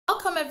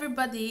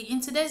everybody,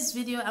 in today's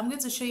video I'm going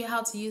to show you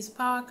how to use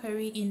Power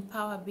Query in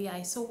Power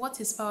BI. So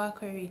what is Power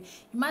Query?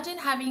 Imagine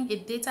having a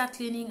data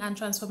cleaning and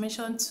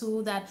transformation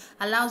tool that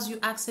allows you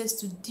access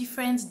to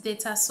different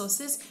data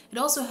sources. It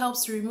also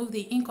helps to remove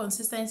the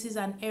inconsistencies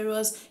and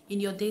errors in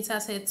your data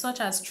set,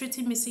 such as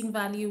treating missing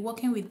value,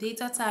 working with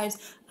data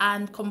types,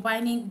 and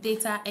combining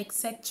data,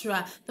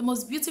 etc. The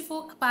most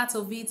beautiful part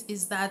of it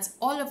is that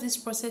all of these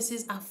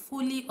processes are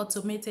fully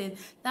automated.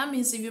 That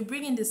means if you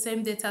bring in the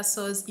same data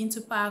source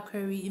into Power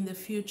Query in the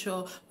future,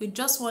 with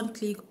just one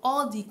click,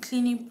 all the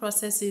cleaning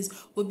processes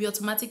will be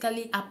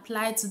automatically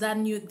applied to that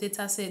new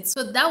data set.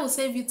 So that will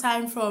save you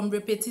time from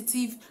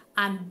repetitive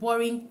and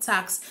boring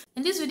tasks.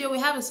 In this video, we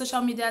have a social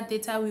media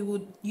data we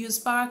would use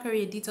Power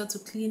Query Editor to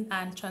clean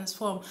and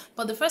transform.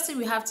 But the first thing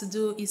we have to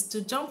do is to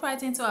jump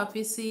right into our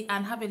PC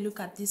and have a look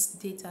at this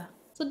data.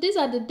 So these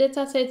are the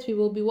data sets we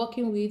will be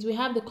working with. We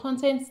have the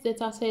content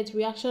data set,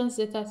 reactions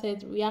data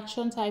set,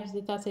 reaction types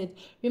data set.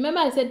 Remember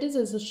I said this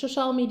is a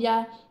social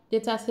media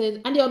data set,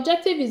 and the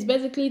objective is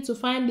basically to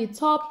find the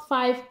top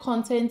 5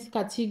 content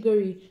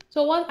category.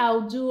 So what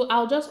I'll do,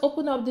 I'll just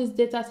open up this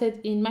data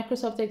set in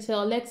Microsoft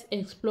Excel. Let's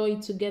explore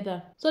it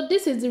together. So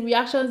this is the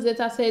reactions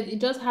data set. It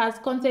just has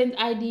content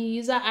ID,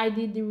 user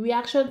ID, the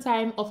reaction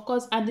time, of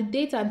course, and the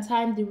date and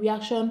time the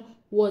reaction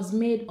was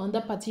made on the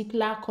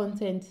particular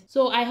content.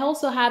 So I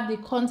also have the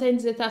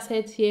content data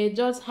set here. It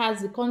just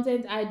has the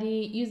content ID,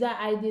 user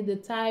ID, the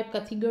type,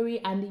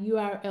 category, and the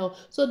URL.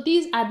 So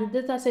these are the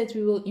data sets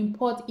we will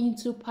import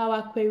into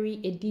Power Query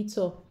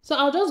Editor. So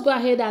I'll just go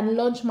ahead and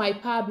launch my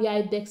Power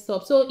BI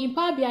desktop. So in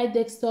Power BI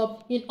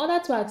desktop, in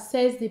order to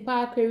access the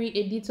Power Query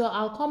Editor,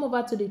 I'll come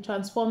over to the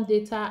transform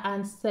data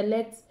and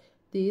select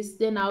this.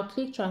 Then I'll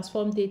click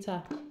transform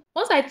data.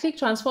 Once I click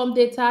transform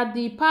data,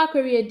 the Power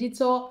Query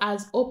Editor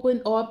has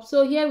opened up.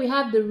 So here we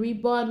have the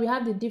ribbon, we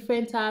have the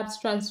different tabs,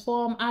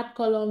 transform, add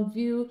column,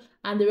 view,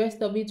 and the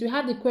rest of it. We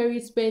have the query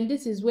span.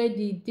 This is where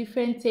the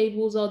different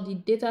tables or the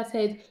data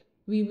set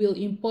we will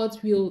import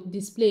will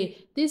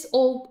display. This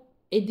whole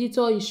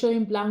editor is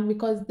showing blank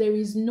because there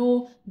is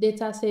no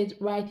data set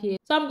right here.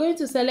 So I'm going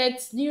to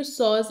select new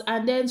source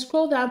and then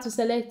scroll down to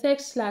select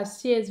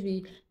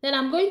text/CSV. Then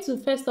I'm going to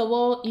first of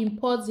all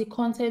import the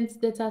content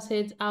data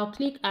set. I'll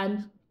click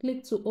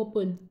to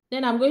open.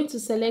 Then I'm going to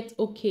select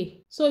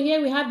OK. So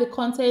here we have the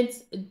content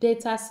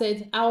data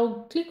set.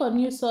 I'll click on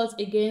new source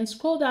again,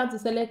 scroll down to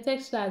select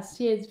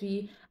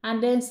text/CSV,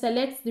 and then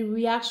select the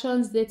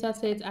reactions data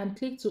set and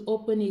click to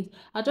open it.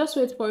 I'll just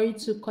wait for it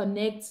to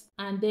connect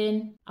and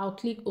then I'll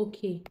click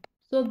OK.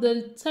 So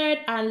the third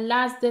and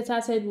last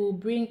data set we'll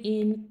bring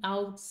in,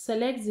 I'll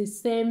select the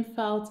same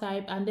file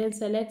type and then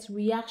select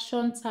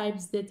reaction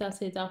types data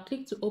set. I'll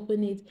click to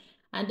open it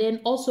and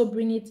then also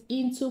bring it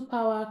into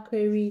Power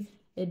Query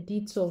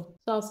Editor. So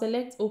I'll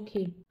select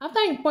OK. After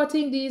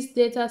importing this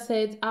data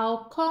set,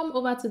 I'll come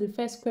over to the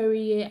first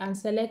query here and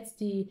select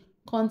the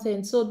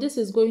content. So this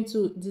is going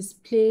to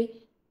display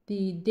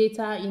the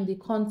data in the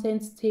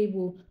content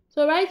table.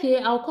 So right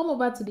here, I'll come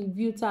over to the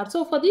view tab.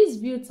 So for this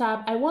view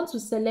tab, I want to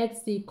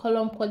select the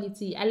column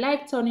quality. I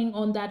like turning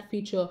on that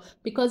feature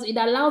because it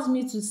allows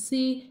me to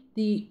see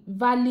the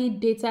valid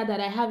data that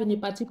I have in a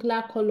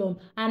particular column.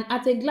 And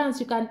at a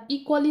glance, you can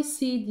equally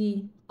see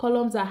the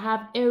columns that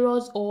have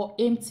errors or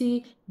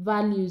empty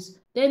values.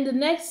 Then the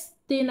next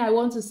thing I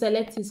want to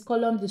select is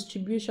column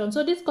distribution.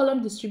 So this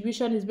column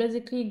distribution is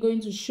basically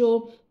going to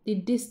show the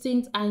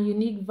distinct and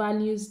unique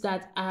values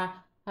that are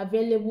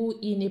available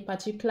in a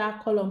particular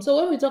column. So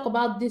when we talk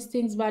about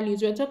distinct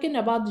values, we're talking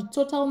about the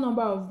total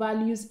number of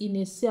values in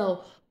a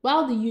cell,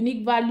 while the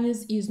unique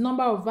values is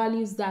number of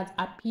values that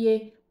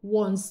appear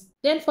once.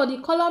 Then for the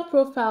column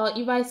profile,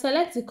 if I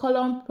select the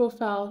column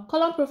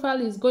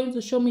profile is going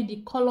to show me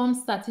the column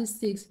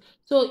statistics.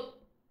 So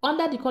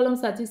under the column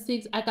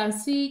statistics, I can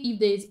see if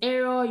there is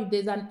error, if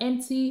there's an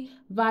empty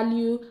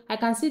value. I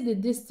can see the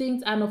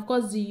distinct and of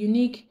course the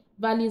unique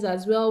values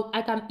as well.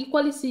 I can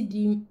equally see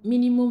the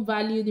minimum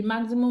value, the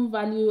maximum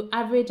value,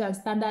 average and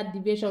standard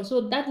deviation.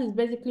 So that is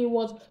basically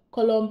what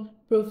column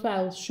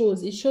profile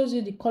shows. It shows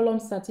you the column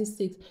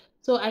statistics.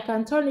 So I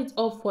can turn it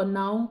off for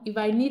now. If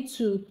I need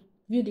to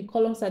view the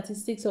column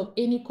statistics of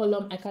any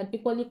column, I can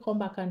equally come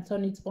back and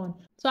turn it on.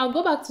 So I'll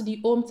go back to the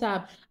home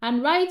tab,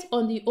 and right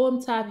on the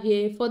home tab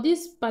here, for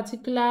this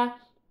particular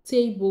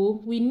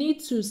table, we need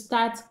to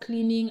start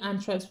cleaning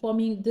and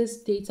transforming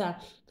this data.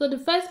 So the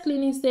first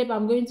cleaning step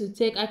I'm going to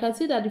take, I can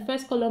see that the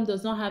first column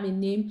does not have a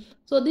name.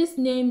 So this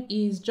name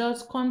is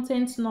just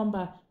content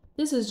number.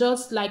 This is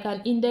just like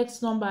an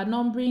index number,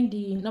 numbering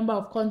the number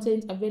of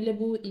content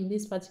available in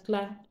this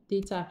particular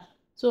data.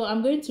 So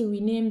I'm going to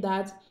rename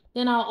that.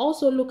 Then I'll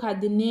also look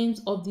at the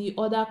names of the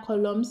other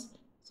columns.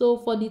 So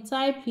for the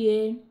type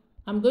here,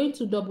 I'm going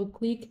to double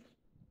click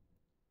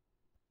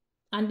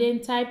and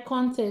then type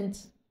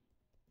content.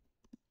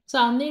 So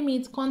I'll name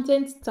it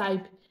content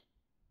type.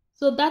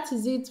 So that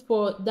is it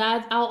for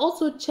that. I'll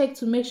also check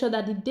to make sure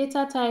that the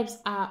data types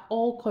are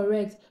all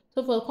correct.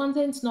 So for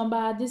content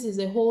number, this is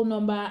a whole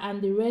number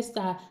and the rest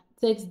are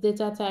text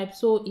data type.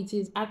 So it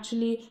is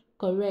actually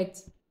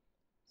correct.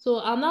 So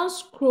I'll now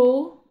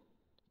scroll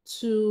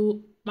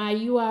to my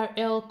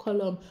URL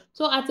column.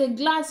 So at a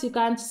glance, you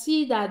can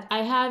see that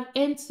I have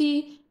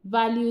empty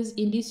values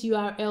in this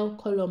URL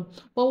column,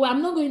 but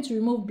I'm not going to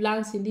remove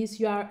blanks in this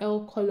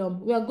URL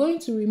column. We are going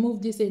to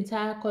remove this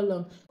entire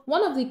column.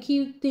 One of the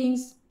key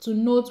things to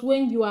note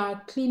when you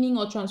are cleaning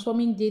or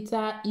transforming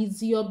data is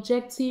the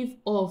objective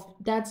of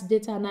that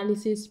data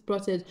analysis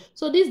process.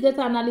 So this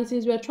data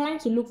analysis, we're trying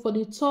to look for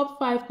the top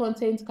 5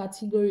 content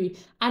category,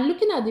 and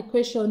looking at the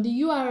question,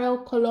 the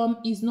URL column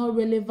is not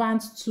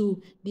relevant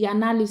to the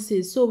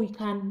analysis, so we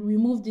can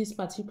remove this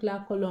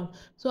particular column.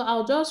 So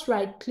I'll just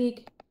right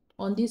click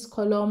on this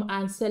column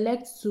and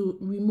select to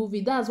remove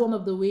it. That's one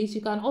of the ways.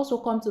 You can also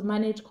come to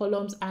manage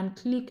columns and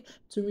click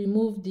to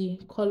remove the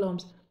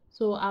columns.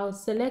 So I'll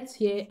select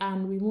here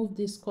and remove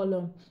this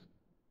column.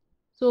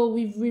 So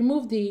we've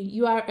removed the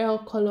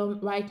URL column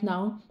right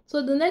now.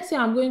 So the next thing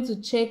I'm going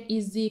to check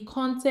is the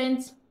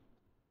content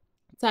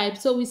type.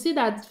 So we see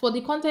that for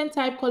the content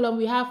type column,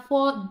 we have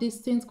 4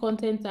 distinct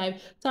content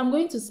types. So I'm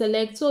going to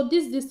select. So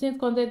this distinct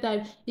content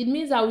type, it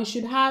means that we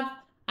should have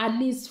at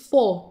least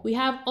 4. We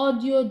have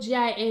audio,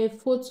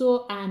 GIF,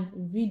 photo, and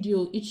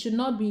video. It should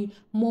not be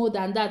more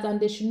than that, and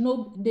there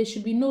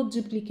should be no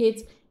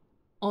duplicate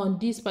on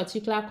this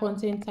particular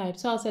content type.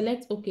 So I'll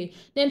select OK.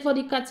 Then for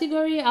the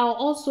category, I'll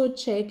also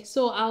check.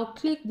 So I'll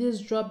click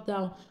this drop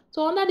down.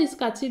 So under this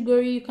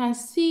category, you can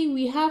see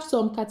we have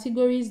some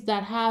categories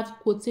that have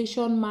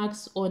quotation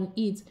marks on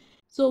it.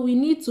 So we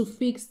need to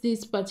fix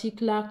this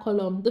particular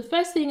column. The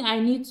first thing I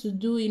need to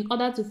do in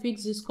order to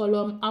fix this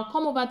column, I'll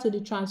come over to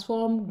the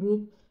transform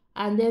group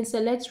and then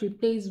select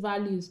replace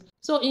values.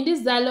 So in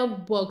this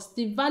dialog box,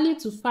 the value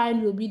to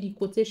find will be the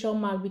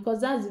quotation mark because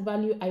that's the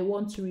value I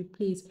want to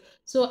replace.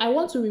 So I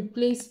want to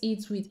replace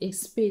it with a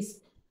space.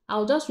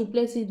 I'll just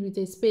replace it with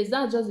a space.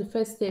 That's just the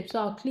first step. So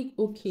I'll click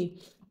OK.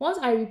 Once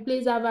I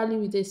replace that value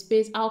with a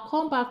space, I'll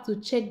come back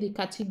to check the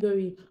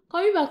category.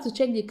 Coming back to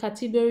check the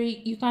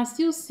category, you can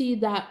still see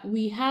that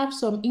we have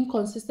some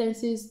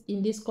inconsistencies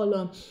in this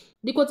column.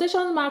 The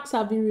quotation marks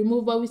have been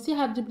removed, but we still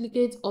have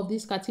duplicates of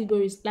these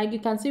categories. Like you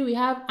can see, we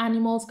have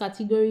animals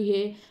category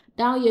here.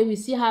 Down here, we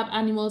still have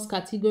animals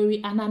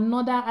category and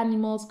another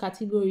animals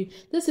category.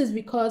 This is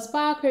because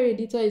Power Query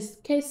Editor is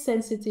case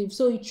sensitive,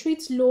 so it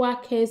treats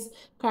lowercase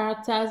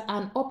characters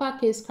and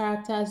uppercase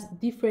characters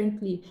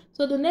differently.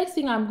 So the next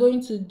thing I'm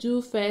going to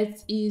do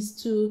first is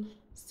to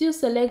still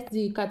select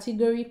the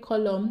category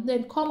column,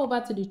 then come over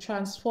to the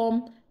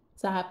transform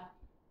tab.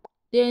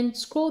 Then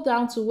scroll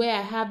down to where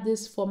I have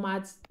this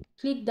format,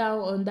 click down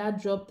on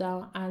that drop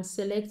down and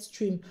select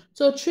trim.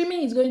 So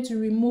trimming is going to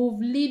remove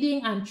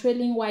leading and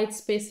trailing white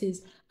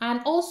spaces.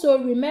 And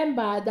also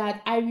remember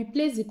that I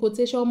replace the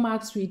quotation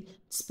marks with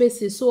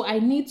spaces, so I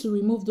need to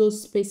remove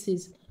those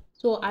spaces.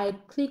 So I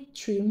click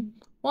trim.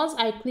 Once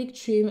I click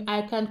trim,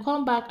 I can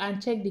come back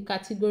and check the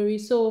category.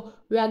 So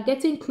we are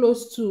getting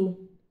close to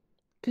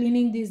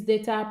cleaning this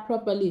data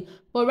properly,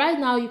 but right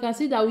now you can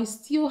see that we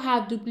still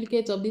have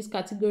duplicates of this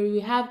category. We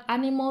have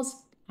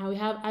animals and we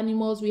have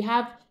animals, we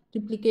have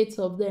duplicates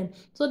of them.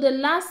 So the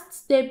last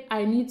step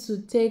I need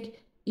to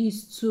take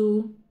is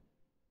to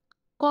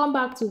come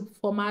back to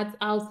format.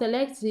 I'll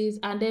select this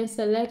and then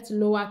select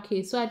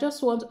lowercase. So I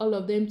just want all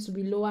of them to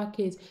be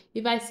lowercase.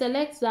 If I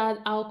select that,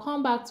 I'll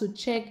come back to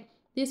check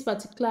these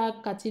particular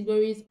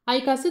categories, and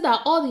you can see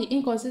that all the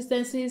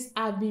inconsistencies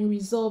have been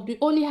resolved. We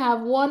only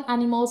have 1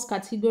 animals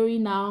category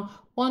now,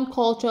 1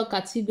 culture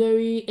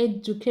category,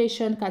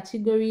 education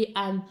category,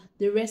 and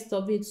the rest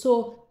of it.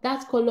 So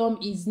that column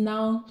is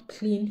now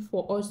clean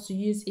for us to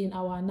use in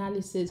our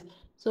analysis.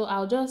 So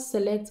I'll just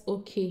select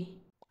OK,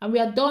 and we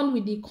are done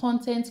with the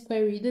content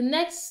query. The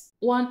next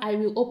one I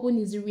will open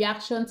is the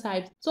reaction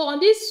type. So on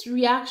this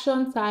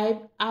reaction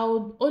type,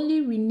 I'll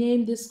only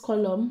rename this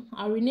column.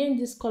 I'll rename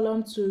this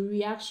column to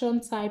reaction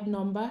type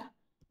number.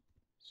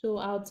 So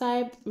I'll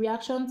type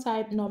reaction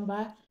type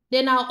number.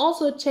 Then I'll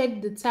also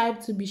check the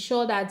type to be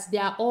sure that they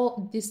are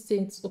all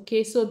distinct,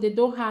 okay, so they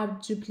don't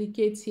have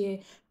duplicates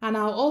here. And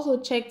I'll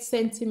also check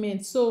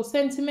sentiment. So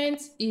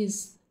sentiment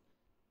is,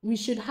 we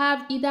should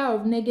have either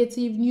of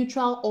negative,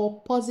 neutral,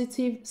 or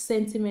positive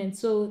sentiment.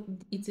 So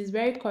it is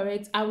very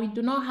correct, and we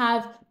do not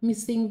have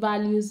missing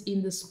values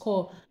in the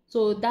score.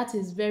 So that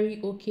is very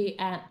okay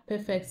and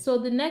perfect. So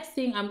the next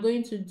thing I'm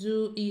going to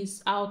do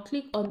is I'll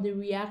click on the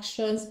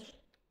reactions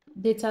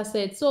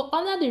dataset. So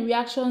under the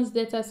reactions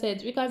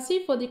dataset, we can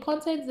see for the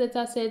content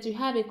dataset, we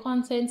have a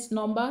content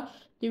number.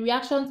 The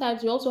reaction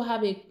types, we also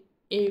have a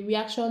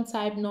reaction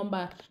type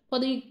number. For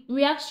the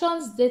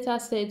reactions data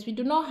set, we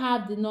do not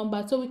have the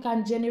number, so we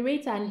can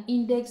generate an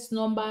index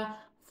number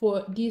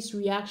for this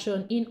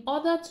reaction. In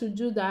order to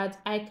do that,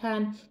 I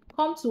can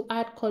come to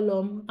add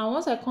column, and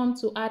once I come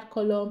to add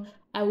column,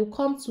 I will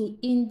come to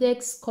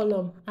index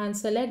column and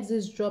select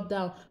this drop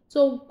down.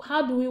 So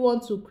how do we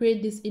want to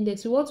create this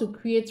index? We want to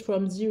create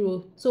from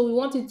 0, so we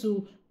want it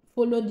to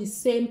follow the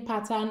same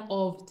pattern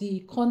of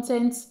the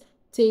content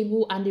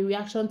table and the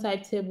reaction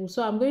type table.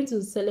 So I'm going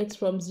to select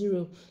from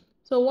 0.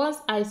 So once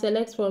I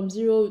select from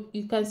 0,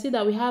 you can see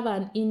that we have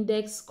an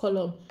index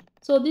column.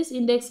 So this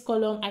index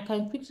column, I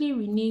can quickly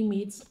rename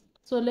it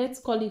So let's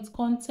call it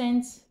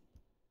content.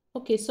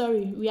 Okay,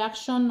 sorry,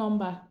 reaction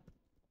number.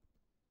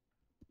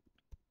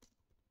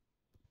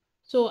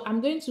 So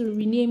I'm going to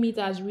rename it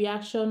as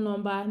reaction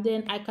number.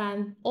 Then I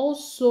can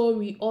also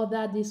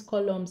reorder these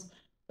columns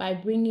by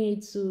bringing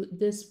it to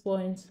this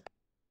point.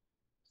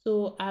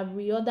 So I've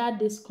reordered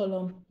this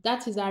column.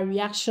 That is our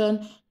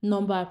reaction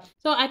number.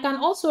 So I can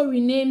also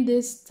rename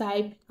this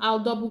type.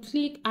 I'll double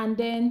click and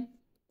then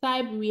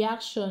type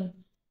reaction.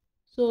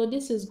 So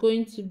this is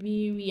going to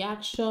be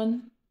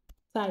reaction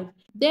type.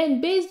 Then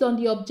based on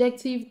the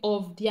objective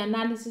of the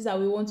analysis that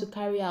we want to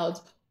carry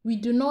out, we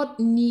do not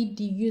need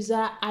the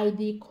user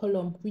ID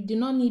column. We do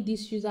not need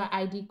this user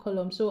ID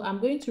column. So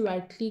I'm going to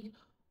right click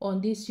on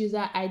this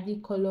user ID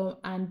column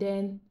and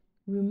then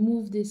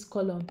remove this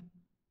column.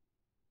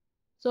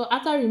 So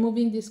after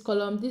removing this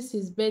column, this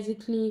is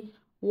basically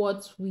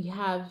what we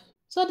have.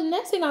 So the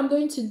next thing I'm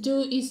going to do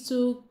is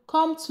to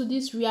come to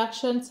this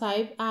reaction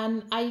type,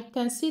 and I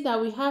can see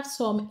that we have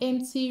some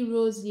empty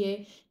rows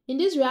here. In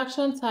this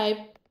reaction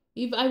type,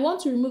 if I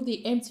want to remove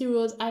the empty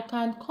rows, I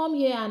can come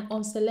here and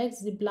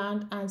unselect the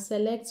blank and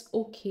select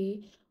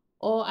OK.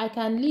 Or I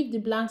can leave the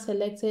blank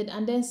selected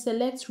and then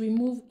select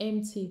remove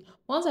empty.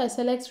 Once I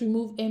select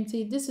remove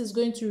empty, this is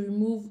going to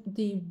remove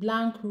the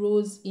blank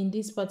rows in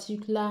this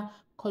particular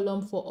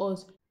column for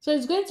us. So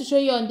it's going to show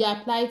you on the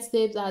applied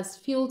steps as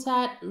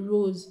filtered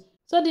rows.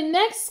 So the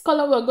next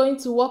column we're going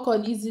to work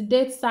on is the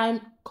date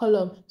time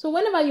column. So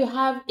whenever you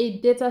have a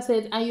data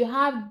set and you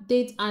have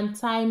date and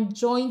time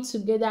joined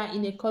together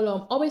in a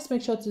column, always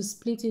make sure to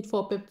split it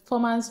for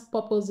performance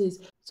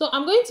purposes. So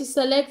I'm going to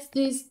select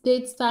this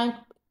date time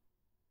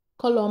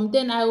column,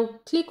 then I'll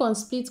click on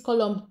split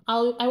column.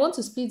 I want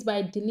to split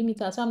by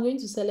delimiter, so I'm going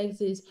to select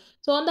this.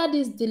 So under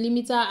this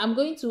delimiter, I'm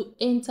going to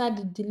enter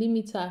the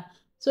delimiter.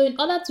 So in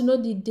order to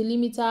know the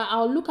delimiter,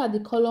 I'll look at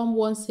the column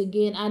once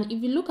again, and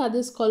if you look at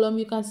this column,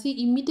 you can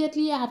see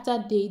immediately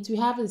after date we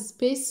have a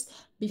space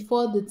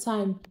before the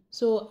time.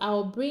 So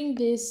I'll bring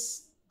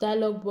this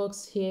dialog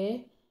box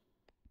here.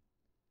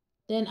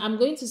 Then I'm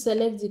going to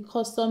select the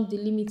custom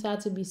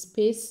delimiter to be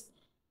space.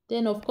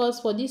 Then of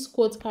course for this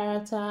quote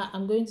character,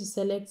 I'm going to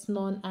select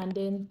none and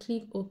then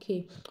click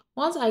OK.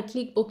 Once I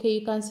click OK,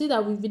 you can see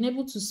that we've been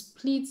able to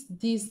split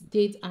this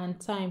date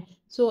and time.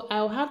 So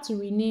I'll have to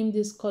rename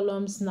these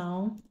columns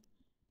now.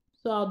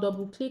 So I'll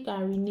double click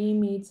and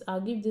rename it.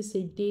 I'll give this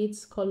a date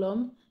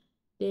column.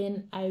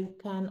 Then I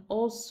can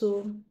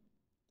also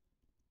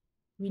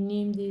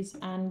rename this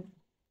and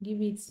give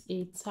it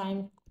a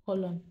time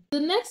column. The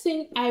next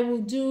thing I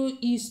will do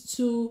is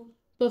to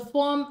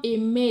perform a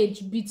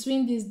merge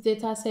between these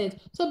data sets.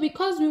 So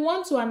because we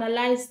want to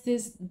analyze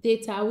this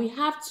data, we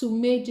have to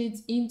merge it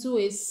into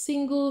a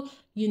single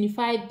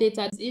unified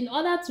data. In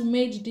order to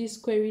merge these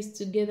queries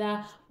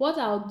together, what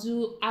I'll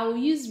do, I'll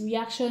use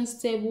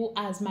reactions table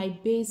as my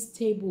base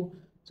table.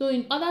 So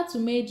in order to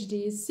merge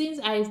this,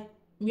 since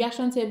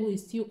reaction table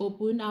is still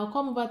open, I'll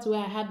come over to where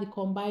I have the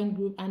combined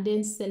group and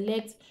then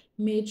select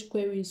merge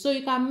queries. So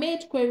you can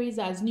merge queries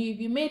as new. If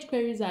you merge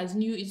queries as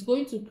new, it's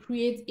going to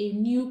create a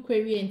new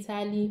query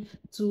entirely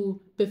to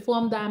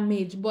perform that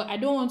merge, but I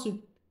don't want to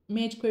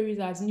merge queries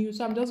as new,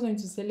 so I'm just going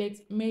to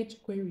select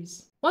merge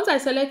queries. Once I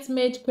select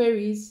merge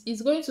queries,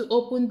 it's going to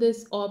open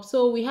this up.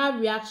 So we have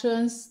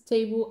reactions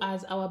table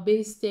as our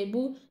base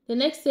table. The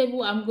next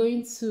table I'm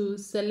going to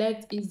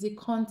select is the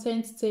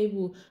content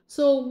table.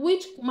 So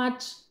which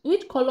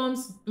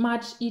columns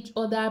match each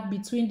other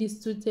between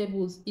these two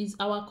tables is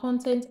our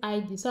content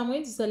ID. So I'm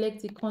going to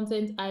select the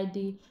content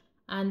ID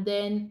and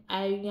then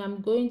I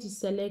am going to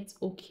select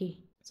OK.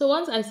 So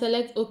once I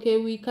select OK,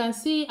 we can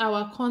see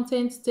our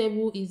content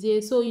table is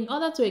here. So in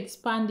order to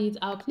expand it,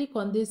 I'll click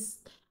on this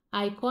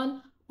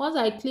icon. Once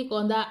I click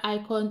on that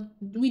icon,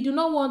 we do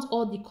not want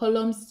all the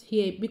columns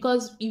here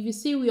because if you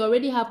see, we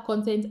already have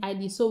content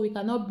ID, so we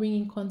cannot bring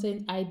in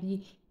content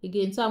ID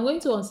again. So I'm going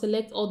to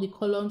unselect all the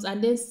columns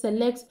and then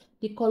select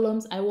the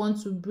columns I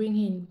want to bring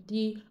in.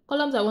 The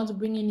columns I want to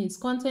bring in is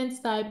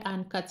content type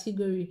and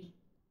category.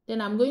 Then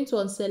I'm going to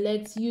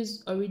unselect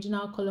use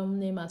original column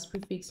name as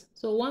prefix.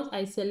 So once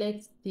I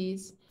select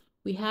this,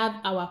 we have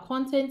our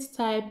content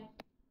type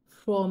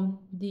from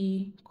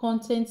the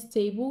content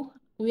table.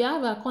 We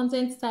have a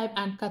content type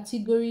and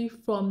category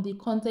from the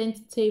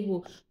content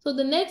table. So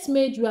the next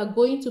merge we are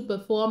going to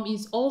perform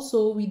is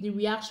also with the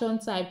reaction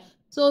type.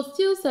 So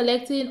still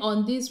selecting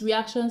on this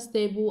reactions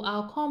table,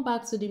 I'll come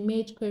back to the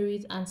merge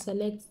queries and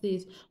select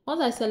this.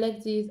 Once I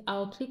select this,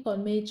 I'll click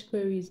on merge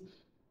queries.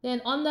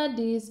 Then under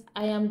this,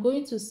 I am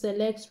going to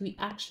select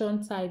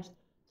reaction types.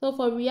 So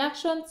for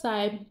reaction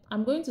type,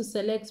 I'm going to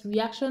select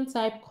reaction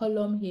type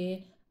column here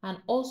and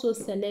also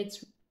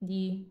select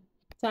the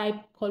type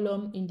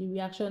column in the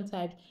reaction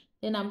type.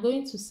 Then I'm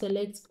going to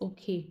select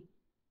OK.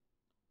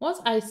 Once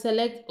I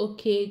select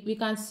OK, we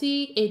can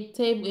see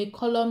a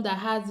column that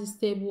has this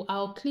table.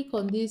 I'll click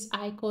on this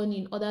icon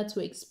in order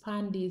to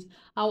expand this.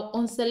 I'll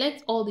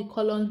unselect all the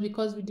columns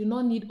because we do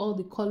not need all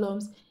the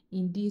columns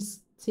in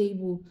this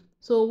table.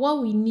 So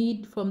what we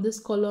need from this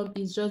column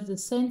is just the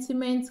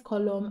sentiment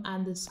column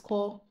and the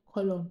score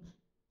column.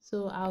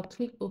 So I'll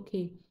click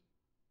OK.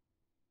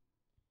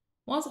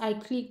 Once I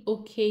click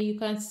OK, you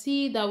can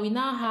see that we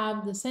now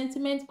have the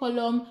sentiment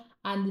column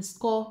and the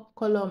score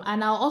column.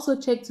 And I'll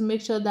also check to make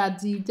sure that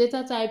the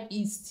data type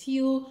is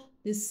still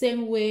the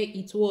same way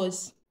it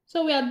was.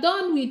 So we are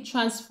done with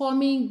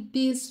transforming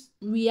this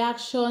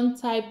reaction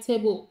type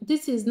table.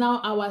 This is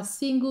now our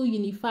single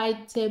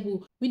unified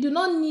table. We do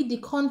not need the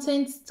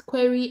content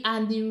query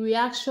and the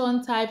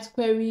reaction types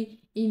query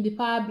in the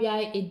Power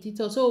BI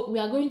editor. So we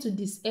are going to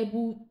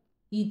disable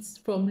it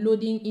from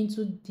loading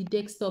into the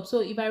desktop. So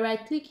if I right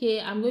click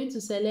here, I'm going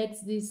to select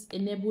this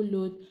enable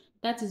load.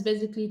 That is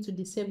basically to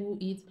disable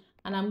it.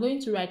 And I'm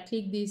going to right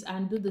click this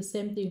and do the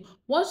same thing.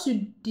 Once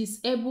you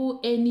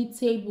disable any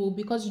table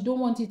because you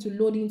don't want it to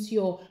load into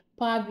your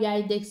Power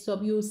BI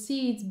desktop, you'll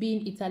see it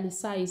being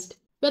italicized.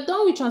 We're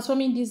done with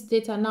transforming this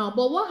data now,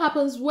 but what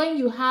happens when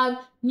you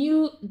have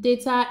new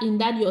data in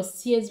that your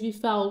CSV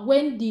file,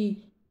 when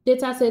the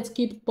data set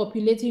keeps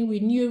populating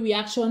with new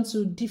reaction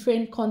to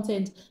different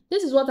content?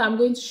 This is what I'm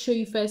going to show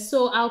you first.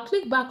 So I'll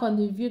click back on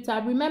the view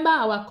tab. Remember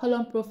our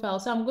column profile.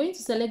 So I'm going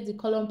to select the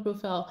column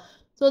profile.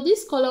 So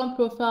this column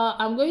profile,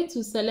 I'm going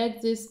to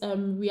select this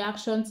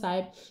reaction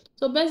type.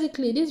 So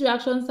basically this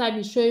reaction type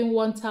is showing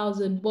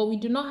 1000, but we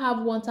do not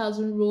have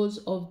 1000 rows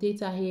of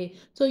data here.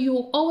 So you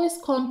will always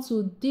come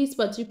to this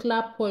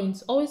particular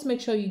point. Always make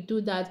sure you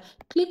do that.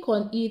 Click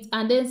on it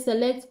and then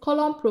select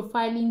column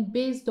profiling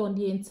based on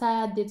the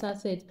entire data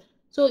set.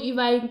 So if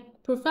I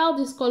profile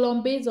this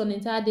column based on the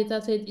entire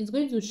data set, it's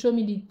going to show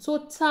me the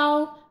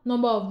total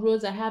number of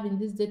rows I have in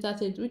this data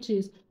set, which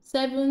is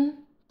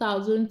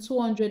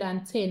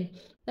 7,210.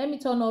 Let me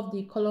turn off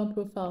the column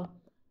profile.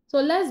 So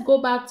let's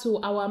go back to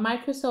our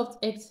Microsoft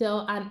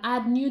Excel and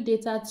add new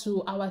data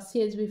to our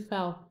CSV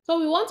file. So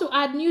we want to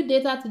add new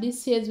data to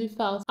this CSV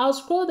file. I'll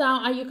scroll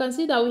down and you can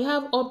see that we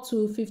have up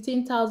to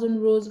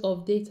 15,000 rows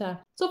of data.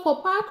 So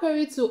for Power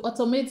Query to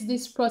automate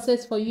this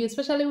process for you,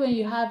 especially when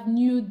you have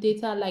new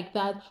data like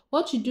that,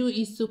 what you do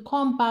is to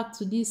come back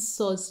to this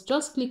source.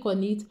 Just click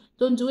on it.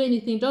 Don't do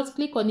anything. Just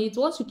click on it.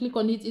 Once you click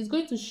on it, it's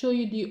going to show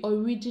you the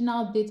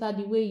original data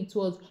the way it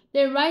was.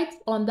 Then right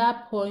on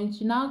that point,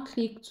 you now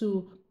click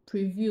to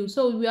preview.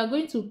 So we are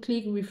going to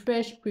click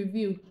refresh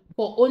preview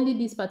for only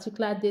this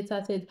particular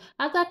data set.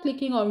 After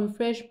clicking on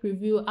refresh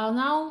preview, I'll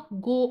now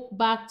go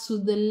back to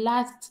the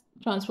last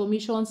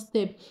transformation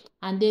step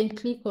and then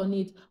click on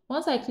it.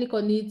 Once I click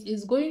on it,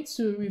 it's going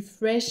to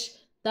refresh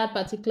that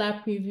particular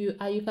preview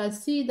and you can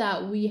see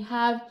that we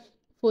have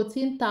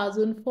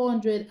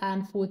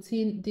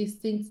 14,414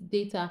 distinct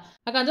data.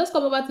 I can just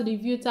come over to the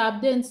view tab,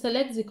 then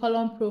select the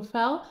column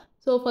profile.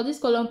 So for this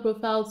column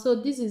profile, so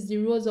this is the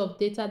rows of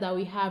data that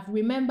we have.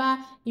 Remember,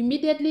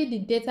 immediately the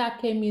data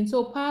came in,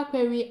 so Power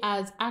Query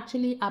has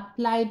actually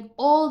applied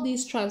all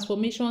these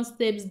transformation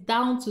steps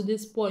down to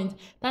this point.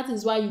 That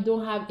is why you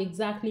don't have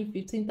exactly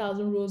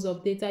 15,000 rows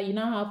of data. You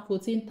now have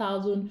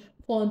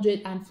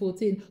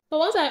 14,414. So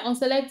once I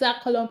unselect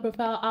that column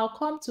profile, I'll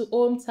come to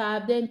Home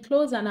tab, then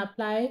close and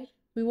apply.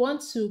 We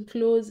want to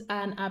close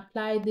and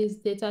apply this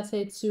data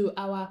set to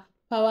our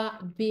Power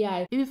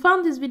BI. If you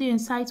found this video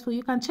insightful,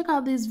 you can check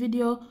out this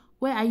video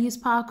where I use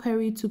Power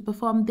Query to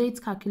perform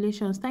date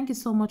calculations. Thank you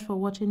so much for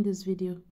watching this video.